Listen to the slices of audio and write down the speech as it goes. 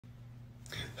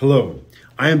Hello,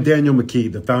 I am Daniel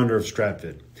McKee, the founder of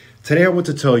StratFit. Today I want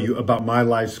to tell you about my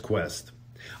life's quest.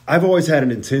 I've always had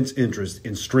an intense interest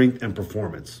in strength and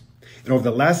performance. And over the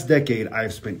last decade, I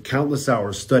have spent countless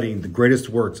hours studying the greatest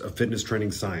works of fitness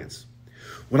training science.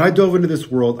 When I dove into this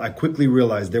world, I quickly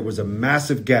realized there was a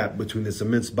massive gap between this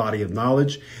immense body of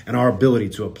knowledge and our ability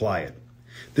to apply it.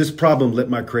 This problem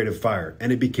lit my creative fire,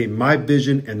 and it became my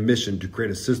vision and mission to create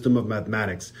a system of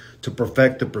mathematics to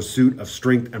perfect the pursuit of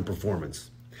strength and performance.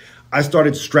 I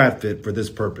started StratFit for this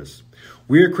purpose.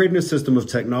 We are creating a system of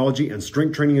technology and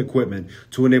strength training equipment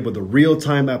to enable the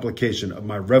real-time application of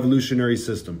my revolutionary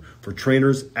system for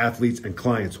trainers, athletes, and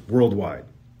clients worldwide.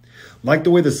 Like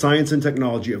the way the science and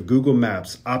technology of Google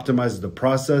Maps optimizes the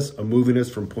process of moving us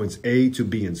from points A to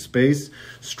B in space,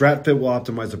 StratFit will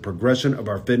optimize the progression of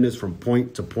our fitness from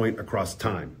point to point across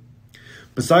time.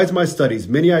 Besides my studies,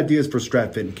 many ideas for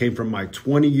StratFit came from my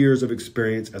 20 years of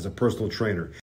experience as a personal trainer